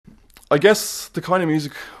I guess the kind of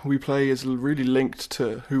music we play is really linked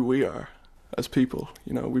to who we are as people.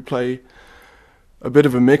 You know, we play a bit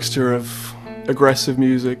of a mixture of aggressive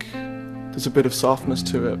music. There's a bit of softness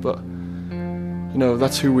to it, but you know,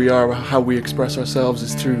 that's who we are. How we express ourselves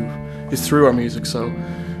is through our music. So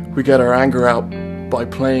we get our anger out by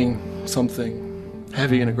playing something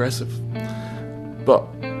heavy and aggressive. But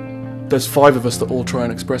there's 5 of us that all try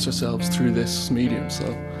and express ourselves through this medium,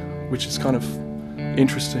 so which is kind of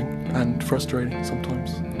interesting and frustrating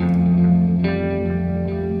sometimes.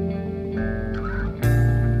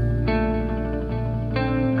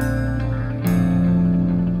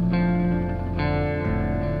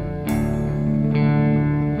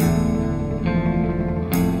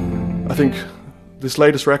 I think this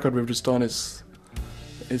latest record we've just done is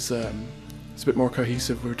it's a bit more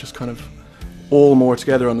cohesive. We're just kind of all more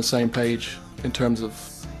together on the same page in terms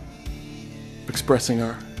of expressing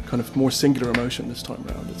our kind of more singular emotion this time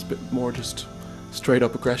around. It's a bit more just straight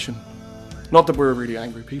up aggression. Not that we're really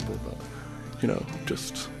angry people, but you know,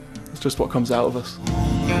 it's just what comes out of us.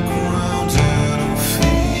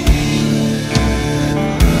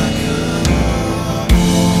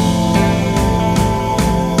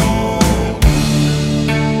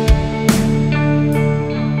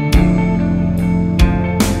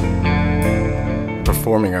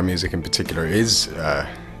 Performing our music in particular is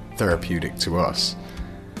therapeutic to us,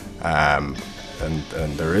 and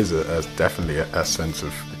there is definitely a sense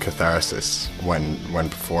of catharsis when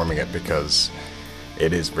performing it, because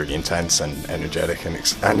it is really intense and energetic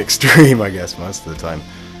and extreme, I guess, most of the time.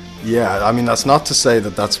 Yeah, I mean, that's not to say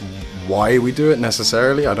that that's why we do it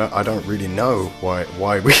necessarily. I don't really know why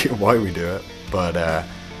we do it, but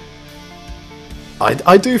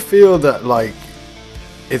I do feel that, like,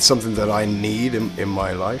 it's something that I need in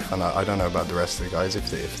my life, and I don't know about the rest of the guys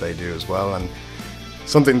if they do as well, and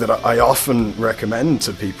something that I often recommend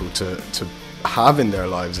to people to have in their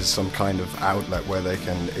lives is some kind of outlet where they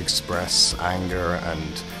can express anger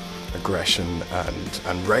and aggression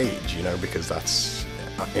and rage, you know, because that's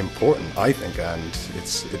important, I think, and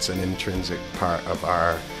it's an intrinsic part of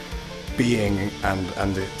our being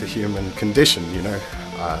and the human condition, you know.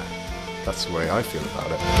 That's the way I feel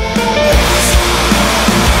about it.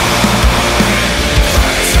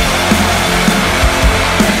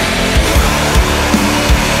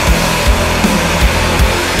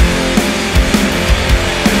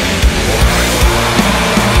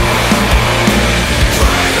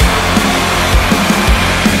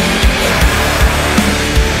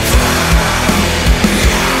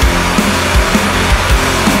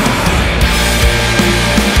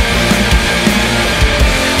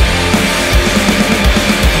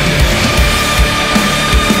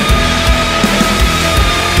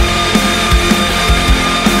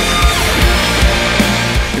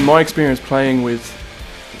 In my experience playing with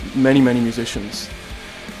many musicians,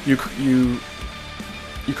 you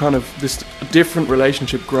kind of, this different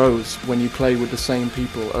relationship grows when you play with the same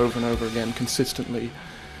people over and over again consistently,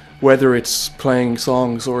 whether it's playing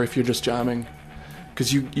songs or if you're just jamming,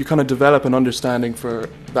 because you kind of develop an understanding for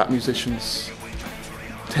that musician's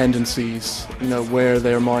tendencies, you know, where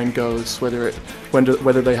their mind goes, whether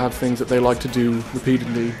they have things that they like to do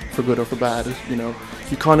repeatedly for good or for bad. You know,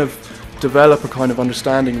 you kind of develop a kind of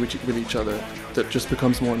understanding with each other that just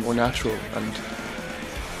becomes more and more natural. And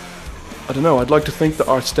I don't know, I'd like to think that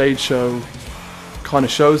our stage show kind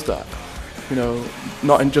of shows that, you know,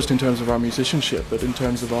 not just in terms of our musicianship, but in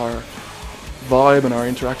terms of our vibe and our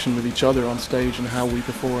interaction with each other on stage and how we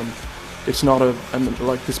perform. It's not and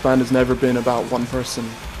like, this band has never been about one person.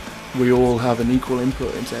 We all have an equal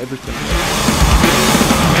input into everything.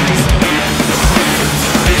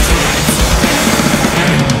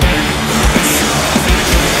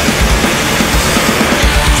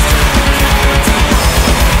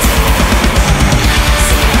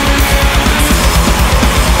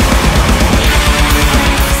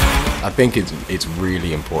 I think it's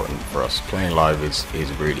really important for us. Playing live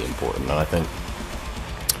is really important, and I think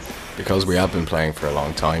because we have been playing for a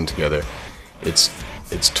long time together, it's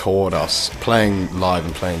taught us, playing live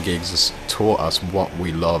and playing gigs has taught us what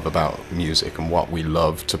we love about music and what we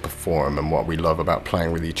love to perform and what we love about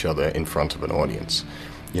playing with each other in front of an audience,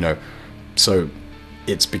 you know. So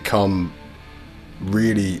it's become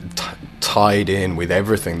really tied in with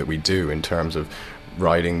everything that we do in terms of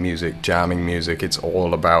writing music, jamming music. It's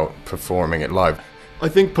all about performing it live. I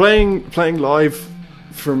think playing live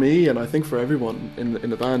for me, and I think for everyone in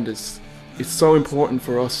the band, it's so important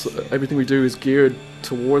for us. Everything we do is geared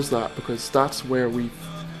towards that, because that's where we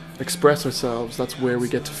express ourselves. That's where we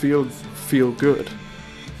get to feel good,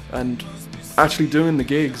 and actually doing the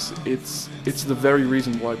gigs, it's the very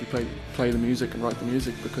reason why we play the music and write the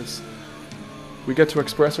music, because we get to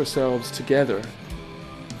express ourselves together,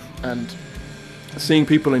 and seeing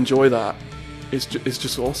people enjoy that is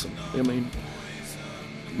just awesome. I mean,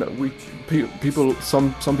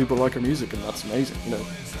 some people like our music, and that's amazing. You know,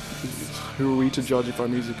 who are we to judge if our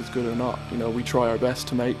music is good or not? You know, we try our best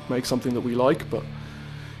to make something that we like, but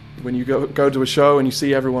when you go to a show and you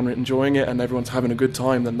see everyone enjoying it and everyone's having a good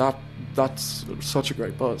time, then that's such a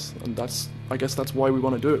great buzz, and I guess that's why we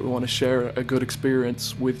want to do it. We want to share a good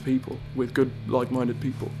experience with people, with good, like-minded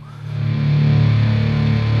people.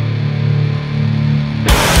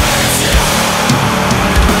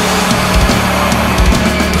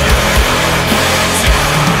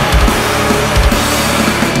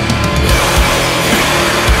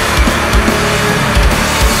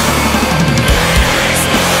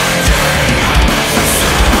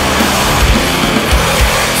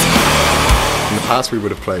 We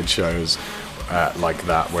would have played shows like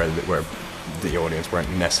that where the audience weren't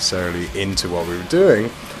necessarily into what we were doing,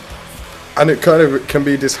 and it kind of can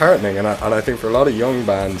be disheartening, and I think for a lot of young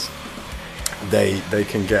bands they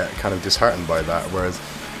can get kind of disheartened by that, whereas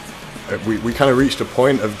we kind of reached a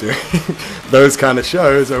point of doing those kind of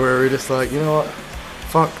shows where we're just like, you know what,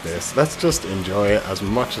 fuck this, let's just enjoy it as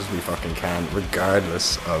much as we fucking can,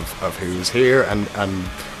 regardless of who's here and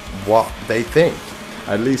what they think.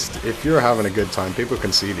 At least if you're having a good time, people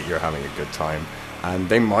can see that you're having a good time, and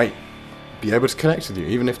they might be able to connect with you,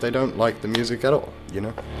 even if they don't like the music at all, you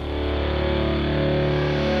know?